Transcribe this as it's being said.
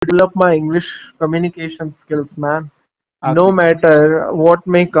develop my English communication skills, man. No Okay. matter what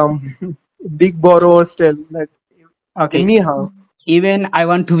may come, big borrowers tell that Okay. anyhow. Even I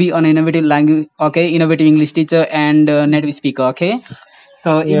want to be an innovative language, okay, innovative English teacher and native speaker, okay.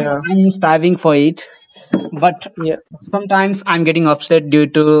 So even Yeah, I'm striving for it, but yeah, sometimes I'm getting upset due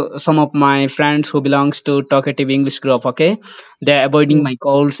to some of my friends who belongs to talkative English group, okay. They're avoiding yeah. my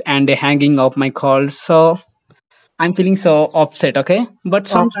calls and they're hanging up my calls. So I'm feeling so upset, okay. But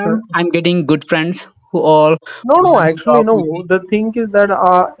Upset. sometimes I'm getting good friends who all No, no, want to actually, talk with no. me. The thing is that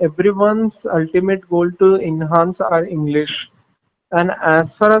everyone's ultimate goal to enhance our English. And as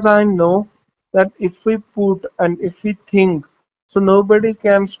far as I know, that if we put and if we think, so nobody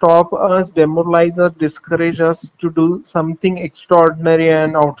can stop us, demoralize us, discourage us to do something extraordinary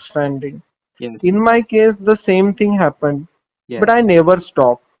and outstanding. Yes, In my case, the same thing happened, but yes, I never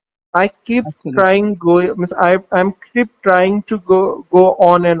stopped. I keep absolutely. trying, I'm keep trying to go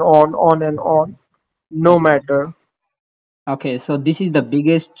on and on and on, no Okay. matter. Okay, so this is the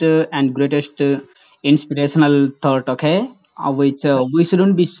biggest and greatest inspirational thought, okay, which we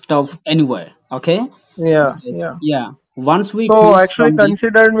shouldn't be stopped anywhere, okay, Yeah, because yeah. yeah, once we So finish actually from this,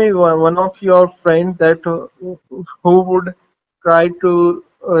 consider me one of your friends that who would try to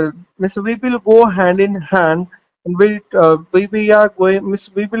miss we will go hand in hand and we are going miss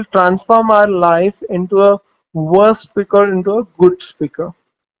we will transform our life into a worse speaker into a good speaker.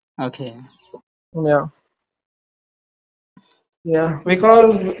 okay, Yeah, yeah.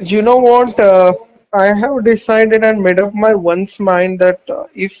 Because you know what, I have decided and made up my one's mind that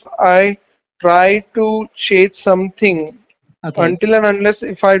if I try to chase something okay, until and unless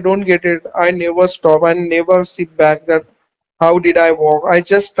if I don't get it, I never stop. I never sit back that how did I walk. I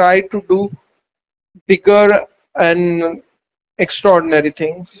just try to do bigger and extraordinary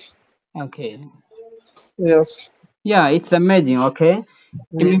things. okay, Yes. yeah, it's amazing, okay.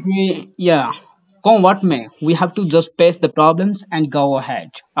 Even if Mm. we, yeah, come what may, we have to just face the problems and go ahead,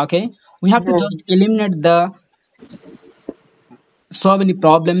 okay. We have to just Mm. eliminate the so many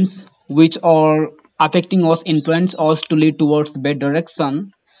problems which are affecting us, influence us to lead towards the better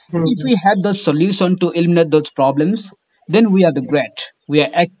direction. If Mm. we have the solution to eliminate those problems, then we are the great, we are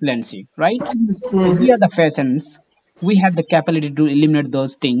excellency, right? We Mm. are the fashions, we have the capability to eliminate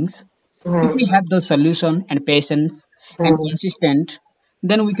those things. If we Mm. have the solution and patience and Mm. consistent,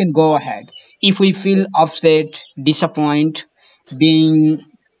 then we can go ahead. If we feel upset, disappointed, being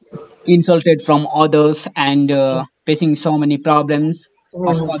insulted from others and facing so many problems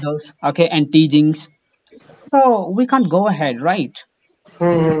of Mm. others, okay, and teachings, so we can't go ahead, right?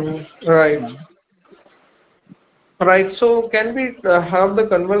 Mm. Right. Yeah. Right. So can we have the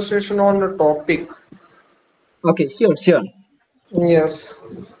conversation on the topic? Okay, sure, sure. Yes.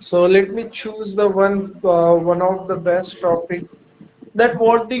 So let me choose the one of the best topic. That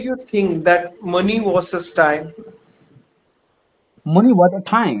what do you think that money versus time? Money was a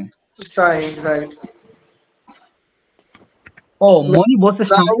time. Time, right? Oh, money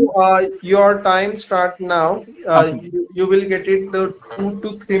versus Now, time. your time start now. Okay, You will get it the 2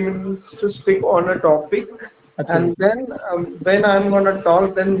 to 3 minutes to speak on a topic, and absolutely. then when I'm gonna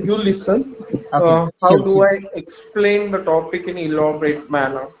talk, then you listen. Okay, How sure, do sure. I explain the topic in elaborate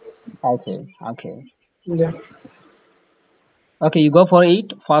manner? Okay, okay. Yeah. Okay, you go for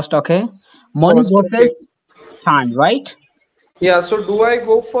it first, okay? Money First, okay. versus time, right? Yeah. So do I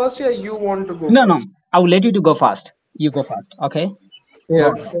go first? Yeah, you want to go No, no. first? I will let you to go first. You go first, okay? Go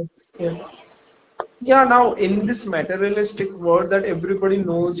Yeah. ahead. Yeah. Yeah. Now, in this materialistic world that everybody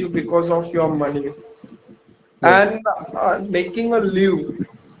knows you because of your money Yes, and making a live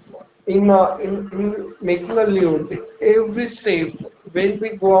in making a living every step when we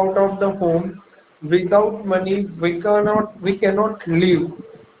go out of the home without money we cannot live.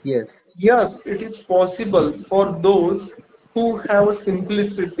 yes, Yes, it is possible for those who have a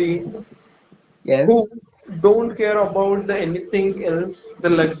simplicity, who yes, don't care about the anything else, the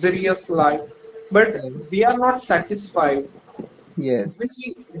luxurious life, but yes, we are not satisfied. yes,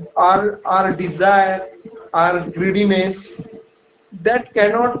 We our desire, our greediness, that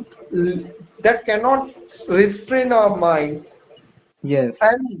cannot that cannot restrain our minds, yes,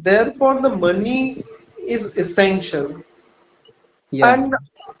 and therefore the money is essential. yeah, And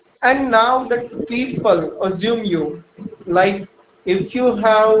and now that people assume you, like, if you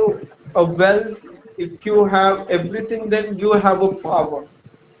have a wealth, if you have everything, then you have a power.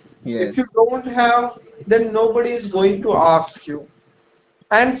 If you yes. don't have, then nobody is going to ask you.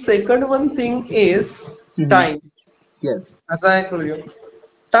 And second one thing is Hmm. time. Yes, As I told you,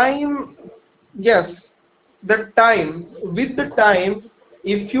 time, yes, the time, with the time,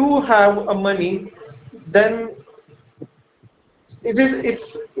 if you have a money, then it is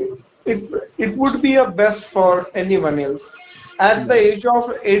it's it it would be a best for anyone else. At the Yes. age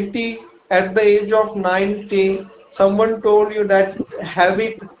of 80, at the age of 90, someone told you that have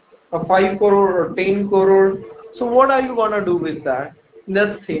it a 5 crore or 10 crore. So what are you gonna do with that?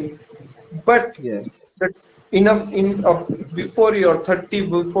 Nothing. But Yes. that enough in before your 30,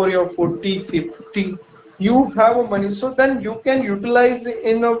 before your 40, 50, you have a money, so then you can utilize it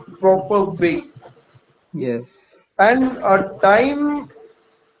in a proper way. Yes. And time,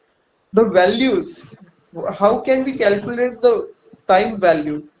 the values, how can we calculate the time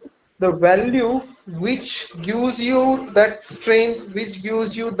value? The value which gives you that strength, which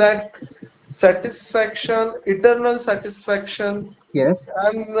gives you that satisfaction, eternal satisfaction, Yes.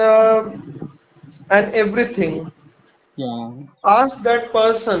 and everything. Yeah. Ask that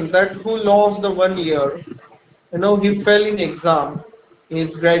person that who lost the 1 year, he fell in exam, his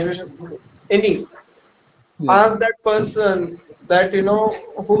graduation, any. Yeah. Ask that person that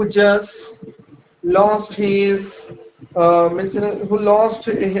who just lost his means, who lost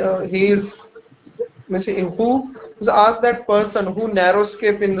his means, who ask that person who narrow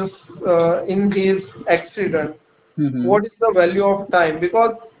escape in this in his accident. Mm-hmm. What is the value of time?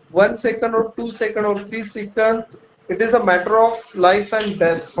 Because 1 second or 2 second or 3 second, it is a matter of life and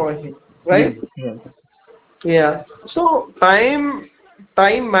death for him, right? Yes. Yes. Yeah. So time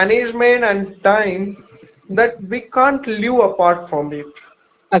management and time, that we can't live apart from it.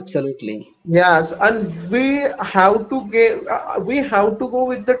 Absolutely. Yes, and we have to go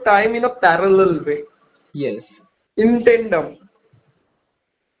with the time in a parallel way, Yes. in tandem.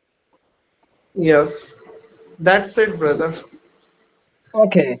 Yes, that's it, brother.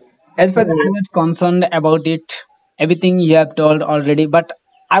 Okay. As far as I Mm, was concerned about it, everything you have told already, but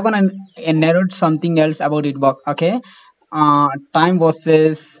I wanna narrow something else about it. Okay. Time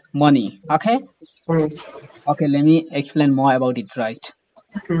versus money. Okay. mm, Okay. Let me explain more about it. Right.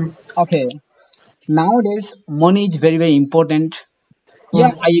 mm, Okay. Nowadays, money is very very important. Yeah,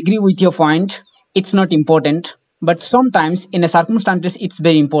 mm, I agree with your point. It's not important, but sometimes in a circumstances it's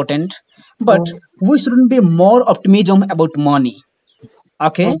very important. But mm, we shouldn't be more optimism about money.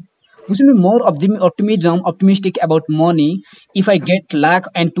 Okay, mm, we should be more optimistic about money. If I get lakh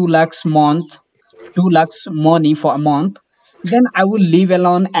and 2 lakhs month, 2 lakhs money for a month, then I will live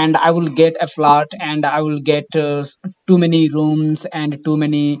alone and I will get a flat and I will get too many rooms and too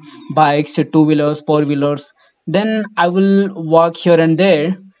many bikes, two wheelers, four wheelers. Then I will walk here and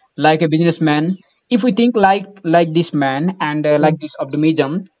there like a businessman. If we think like this man and like mm, this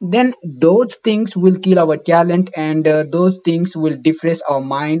optimism, then those things will kill our talent and those things will depress our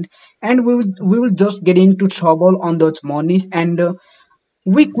mind, and we will just get into trouble on those monies, and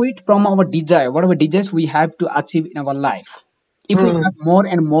we quit from our desire, whatever desires we have to achieve in our life. If we have mm. more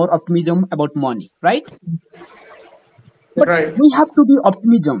and more optimism about money, right? But Right. we have to be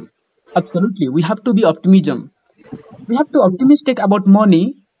optimism. Absolutely, we have to be optimism. We have to optimistic about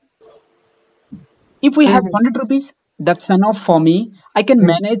money. If we have Mm, 100 rupees, that's enough for me. I can mm,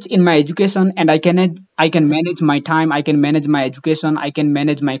 manage in my education, and I can manage my time. I can manage my education. I can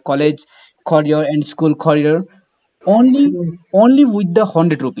manage my college career and school career only mm, only with the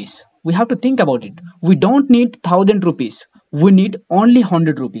 100 rupees. We have to think about it. We don't need 1,000 rupees. We need only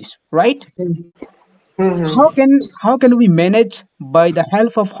 100 rupees, right? mm, mm, How can we manage by the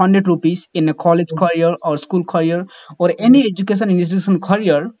help of 100 rupees in a college career or school career or any education institution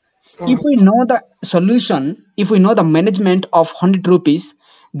career? If mm, we know the solution, if we know the management of 100 rupees,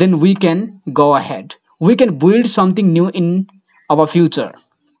 then we can go ahead. We can build something new in our future,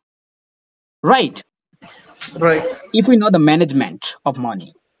 right? right. If we know the management of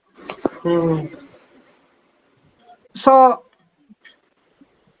money. Mm, So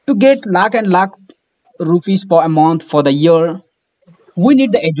to get lakh and lakh rupees per a month for the year, we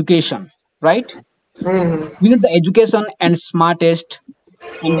need the education, right? mm, We need the education and smartest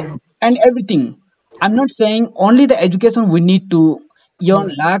and mm, and everything. I'm not saying only the education we need to earn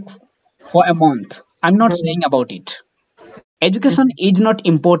lakh for a month. I'm not mm, saying about it. Education is not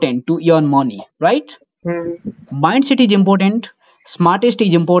important to earn money, right? mm, Mindset is important, smartest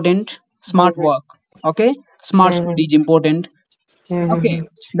is important, smart mm, work, okay? Smart food mm, is important. Okay, mm,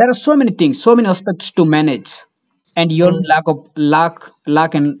 there are so many things, so many aspects to manage, and earn mm.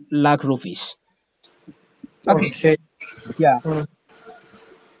 lakh and lakh rupees. Okay, Okay. yeah. Mm,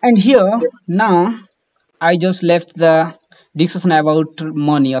 And here now, I just left the discussion about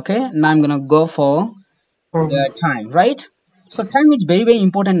money. Okay, now I'm gonna go for mm, the time, right? So time is very very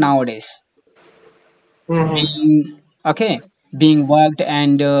important nowadays. mm, Being okay, being worked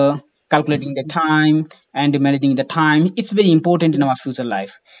and calculating the time and managing the time, it's very important in our future life.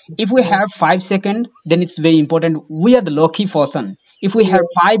 If we have 5 seconds, then it's very important. We are the lucky person. if we have Yeah.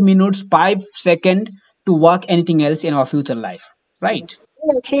 5 minutes, 5 seconds to work anything else in our future life, right?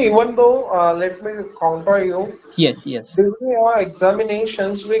 Actually, even though, let me counter you, Yes, yes, during our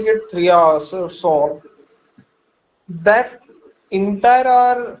examinations, we get 3 hours or so. That entire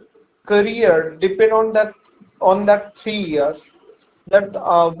our career depend on that 3 years that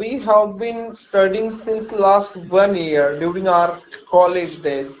we have been studying since last 1 year during our college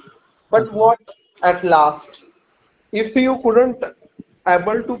days. But okay. what at last? If you couldn't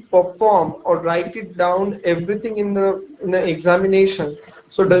able to perform or write it down everything in the examination,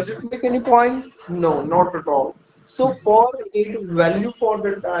 so does it make any point? No, not at all. So for it, value for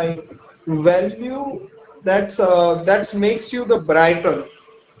the time, value that's makes you the brighter.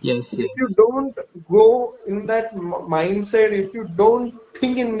 Yes, If you yes, don't go in that mindset, if you don't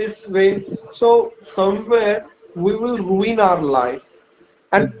think in this way, so somewhere we will ruin our life.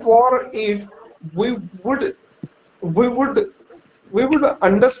 And for it, we would we would we would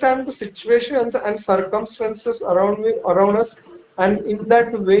understand the situations and circumstances around us, and in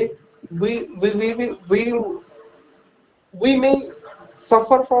that way we may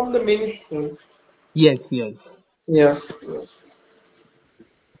suffer from the many things. yes, yes. Yes, yes.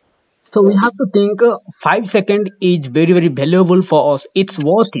 So we have to think 5 seconds is very, very valuable for us. It's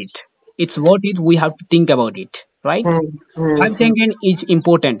worth it. It's worth it. We have to think about it, right? Hmm, hmm, Five hmm. seconds is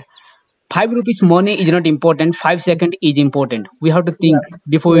important. 5 rupees money is not important. 5 seconds is important. We have to Yeah, think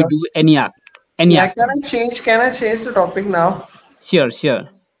before we yeah, do any act, any yeah. action. Can I change the topic now? Sure, sure.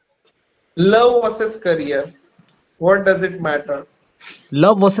 Love versus career, what does it matter?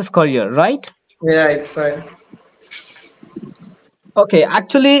 Love versus career, right? Yeah, it's right. Okay,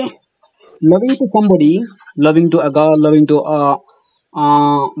 actually, loving to somebody, loving to a girl, loving to a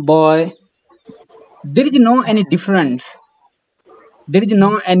boy, there is no any difference. There is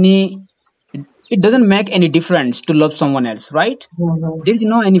no any. It doesn't make any difference to love someone else, right? Mhm, There is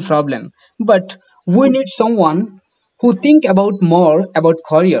no any problem. But we need someone who think about more about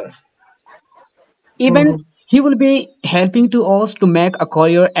career. Even mhm, he will be helping to us to make a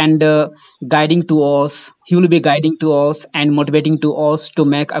career and guiding to us. He will be guiding to us and motivating to us to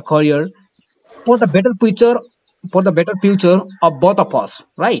make a career for the better future, for the better future of both of us,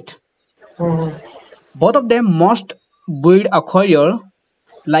 right? mhm, Both of them must build a career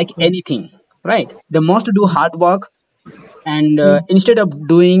like anything, right? They must do hard work and mhm, instead of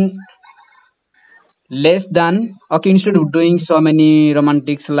doing less than, okay, instead of doing so many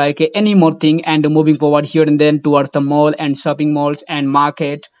romantics like any more thing and moving forward here and then towards the mall and shopping malls and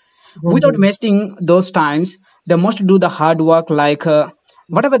market without mhm, wasting those times, they must do the hard work like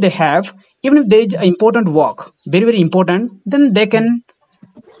whatever they have. Even if there is important work, very very important, then they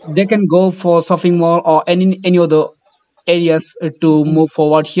can go for shopping mall or any other areas to move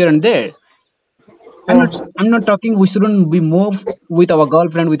forward here and there. I'm not mhm, I'm not talking we shouldn't be move with our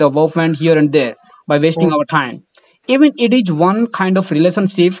girlfriend, with our boyfriend here and there by wasting mhm, our time. Even it is one kind of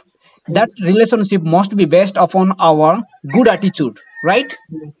relationship, that relationship must be based upon our good attitude, right?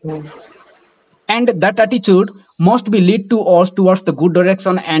 mhm, And that attitude must be lead to us towards the good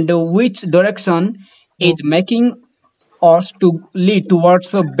direction, and which direction is mhm, making us to lead towards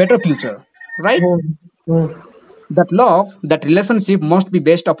a better future, right? mhm, mhm, That love, that relationship must be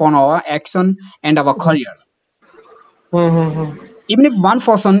based upon our action and our career. mhm, Even if one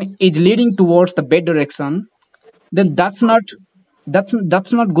person is leading towards the bad direction, then that's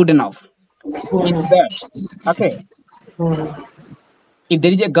not good enough. It's mhm, bad. Okay. mhm, If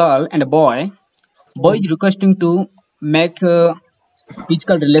there is a girl and a boy is requesting to make a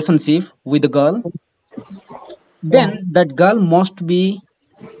physical relationship with the girl, then that girl must be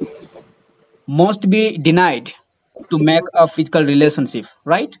denied to make a physical relationship,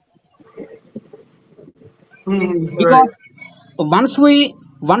 right? right. Because once we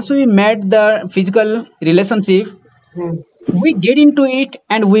made the physical relationship, Mhm, we get into it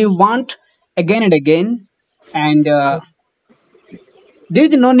and we want again and again, and there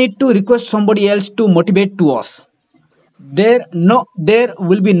is no need to request somebody else to motivate to us. There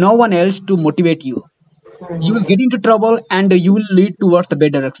will be no one else to motivate you. You will mhm, get into trouble and you will lead towards the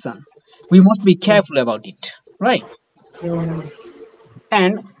bad direction. We must be careful about it, right? mhm,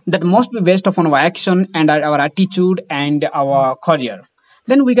 And that must be based upon our action and our attitude and our career.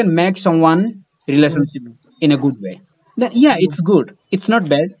 Then we can make someone relationship in a good way. Then yeah, mhm. it's good, it's not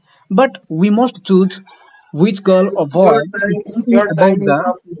bad, but we must choose which girl or boy is thinking Your about time is the,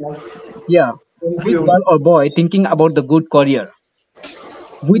 up now. yeah, Thank which you. girl or boy thinking about the good career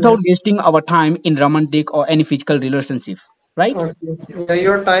without Yes. wasting our time in romantic or any physical relationship, right? Okay. Yeah,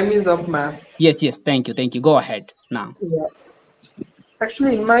 your time is up, ma'am. Yes, yes, thank you, go ahead now. Yeah.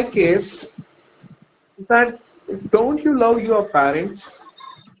 Actually, in my case, that Don't you love your parents?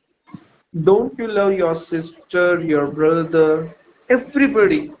 Don't you love your sister, your brother?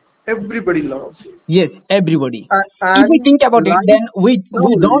 Everybody, everybody loves you. Yes, everybody. If we And think about it, life, then we no,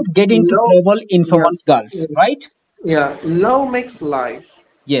 don't get into love, trouble in yeah, someone's girls, yeah, right? yeah, love makes life.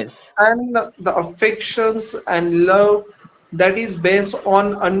 Yes, And the affections and love that is based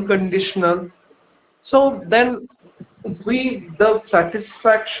on unconditional. So then the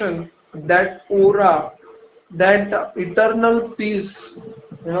satisfaction, that aura, that eternal peace,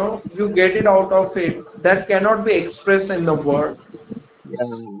 you get it out of it, that cannot be expressed in the word. yeah,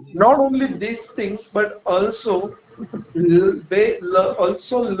 Not only these things, but also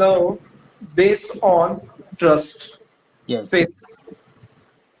also love based on trust, yes, faith.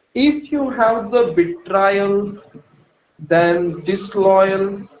 If you have the betrayal, then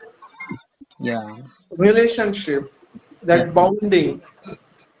disloyal yeah, relationship, yeah, that bounding,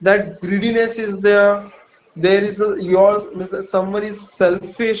 that greediness is there, there is a your someone is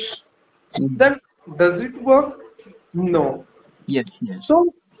selfish, mm, then does it work? No. yes, yes,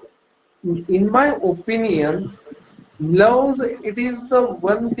 So in my opinion, love, it is the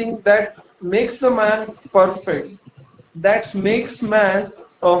one thing that makes the man perfect, that makes man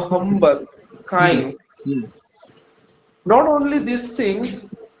a humble, yes, kind. yes, Not only these things,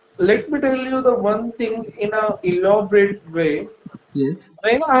 let me tell you the one thing in a elaborate way. yes.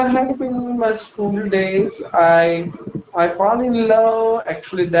 When I had been in my school days, I fall in love.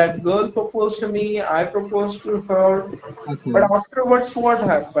 Actually, that girl proposed to me. I proposed to her. But Okay. afterwards, what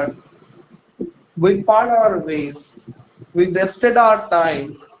happened? We part our ways. We wasted our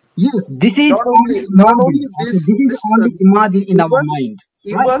time. Yes, this is Not only only, not imagine. only Okay, this, this is this only imagine in our even mind,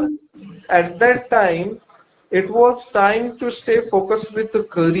 right? even at that time, it was time to stay focused with the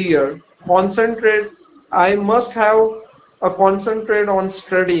career. Concentrate. I must have a concentrate on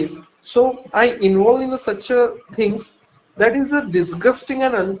studies. So I involve in such a things that is a disgusting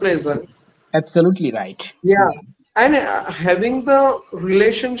and unpleasant. Absolutely right. Yeah, Yeah. and having the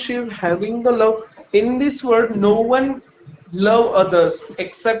relationship, having the love in this world, no one love others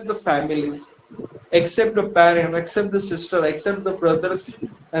except the families, except the parent, except the sister, except the brothers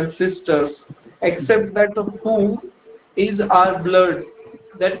and sisters, except that who is our blood,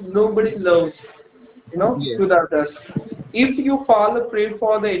 that nobody loves, to Yes. the others. If you fall a prey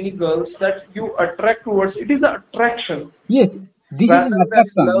for the any girls that you attract towards, it is an attraction Yes. This is rather an than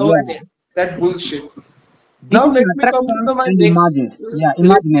attraction. love and Yeah. that bullshit. This Now is an let me come to attraction my and next imagines. Yeah,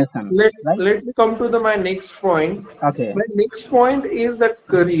 let, imagination. Right? let me come to my next point. Okay. My next point is that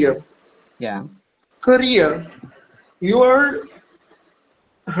career. Yeah. Career. You are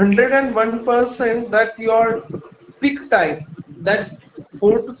 101% that your peak time, that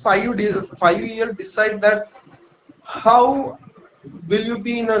 5 year decide that how will you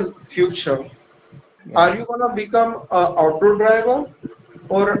be in a future. Yeah. Are you gonna become a auto driver,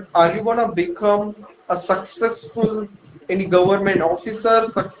 or are you gonna become a successful any government officer,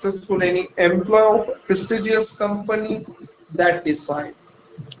 successful any employee of prestigious company? That decide.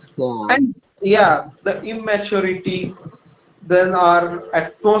 Yeah. And yeah, the immaturity, then our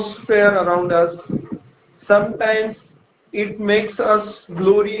atmosphere around us, sometimes it makes us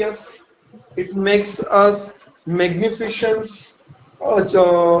glorious, it makes us magnificence,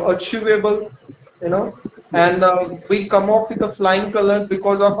 achievable, you know, and Yes. we come off with a flying colors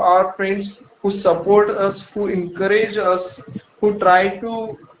because of our friends who support us, who encourage us, who try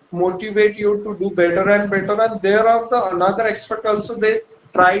to motivate you to do better and better. And there are the another aspect also, they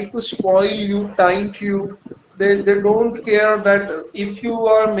try to spoil you, taint you. They don't care that if you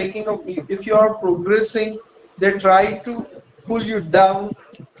are making a, if you are progressing, they try to pull you down.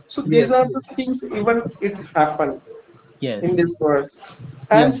 So these Yes. are the Yes. things even it happened in Yes. this world.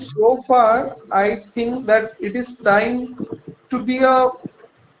 Yeah. And so far, I think that it is time to be a,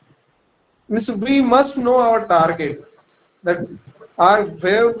 means we must know our target, that are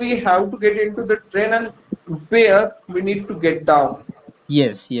where we have to get into the train and where we need to get down.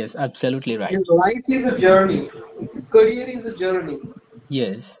 Yes. Yes. Absolutely right. His life is a journey, career is a journey.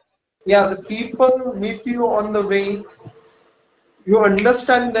 Yes. Yeah, the people meet you on the way, you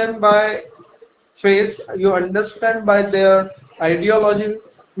understand them by face, you understand by their ideology,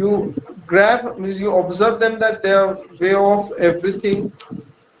 you grab, means you observe them that their way of everything.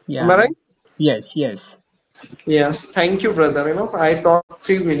 Am I Yeah. right? Yes. Yes. Yes, thank you, brother. I talked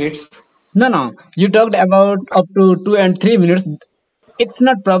 3 minutes. No, no. You talked about up to 2 and 3 minutes. It's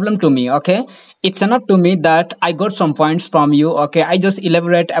not problem to me. Okay. It's enough to me that I got some points from you. Okay. I just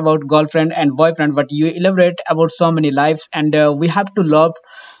elaborate about girlfriend and boyfriend, but you elaborate about so many lives, and we have to love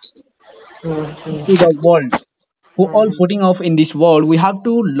to Mhm. the world. Who all putting off in this world, we have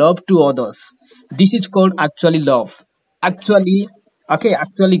to love to others. This is called actually love. Actually, okay,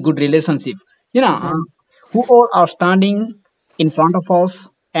 actually good relationship. You know, Mm. who all are standing in front of us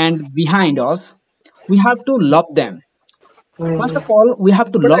and behind us. We have to love them. First of Mm. all, we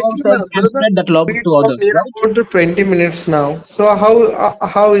have to But love actually, ourselves and brother, spread that love we to talked others, near right? about the 20 minutes now. So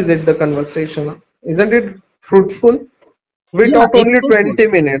how is it the conversation? Isn't it fruitful? We Yeah, talked it's only fruitful. 20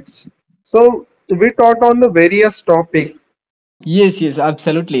 minutes. So we talked on the various topic. Yes, yes,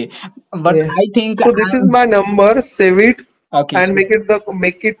 absolutely. But Yeah. I think So this is I'm my number. Save it okay. and Sure.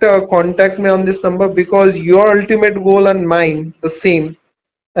 make it contact me on this number because your ultimate goal and mine the same.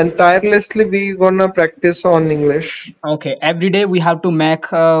 And tirelessly we gonna practice on English. Okay, every day we have to make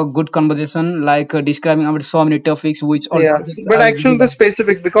a good conversation, like describing about so many topics, which all Yes, topics but I actually really the love.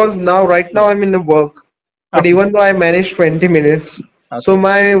 specific because now right now I'm in the work. But Okay, even though I manage 20 minutes, so okay,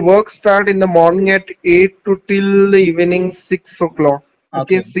 my work start in the morning at 8 to till the evening 6 o'clock.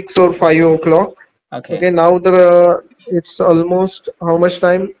 Okay, okay, 6 or 5 o'clock. okay, Okay, now the it's almost how much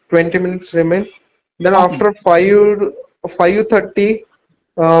time? 20 minutes remain. Then okay, after 5:30,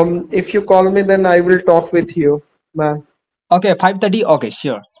 if you call me, then I will talk with you, man. okay. 5:30. Okay,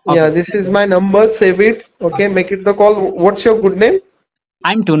 sure. Okay, Yeah, this is okay, my number. Save it. Okay, okay. make it the call. What's your good name?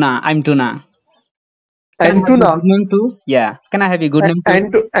 I'm Tuna. I'm Tuna. Can I have your Antuna. good name too? Yeah. Can I have your good name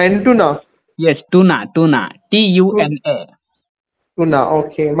too? Antuna. Yes, Tuna. Tuna. Tuna. Tuna.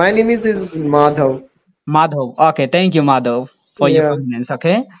 Okay. My name is Madhav. Madhav. Okay, thank you, Madhav, for your Yeah. convenience.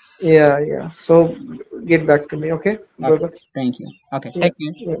 Okay. Yeah. Yeah. So get back to me. Okay, Okay. brother. Thank you. Okay. Yeah. Take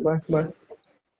care. Yeah. Bye. Bye.